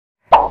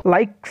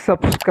Like,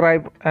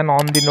 subscribe and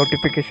on the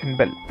notification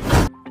bell.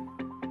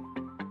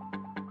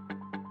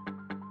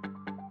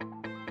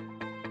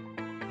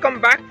 Welcome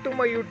back to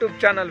my YouTube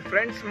channel,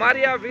 friends.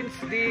 Mariya wins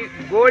the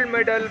gold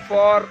medal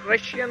for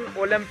Russian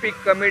Olympic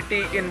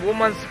Committee in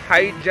women's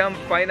high jump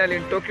final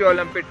in Tokyo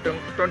Olympic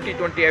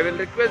 2020. I will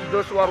request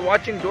those who are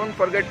watching, don't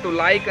forget to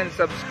like and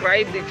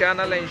subscribe the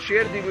channel and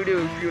share the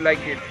video if you like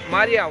it.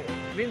 Mariya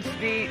wins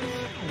the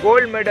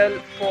gold medal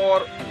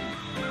for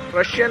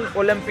Russian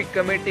Olympic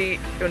Committee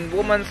in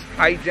women's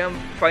high jump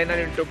final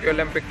in Tokyo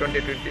Olympic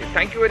 2020.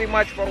 Thank you very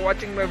much for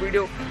watching my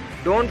video.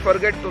 Don't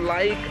forget to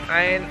like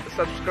and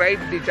subscribe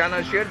the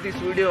channel, share this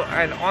video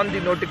and on the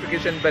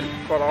notification bell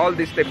for all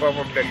this type of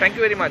update. Thank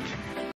you very much.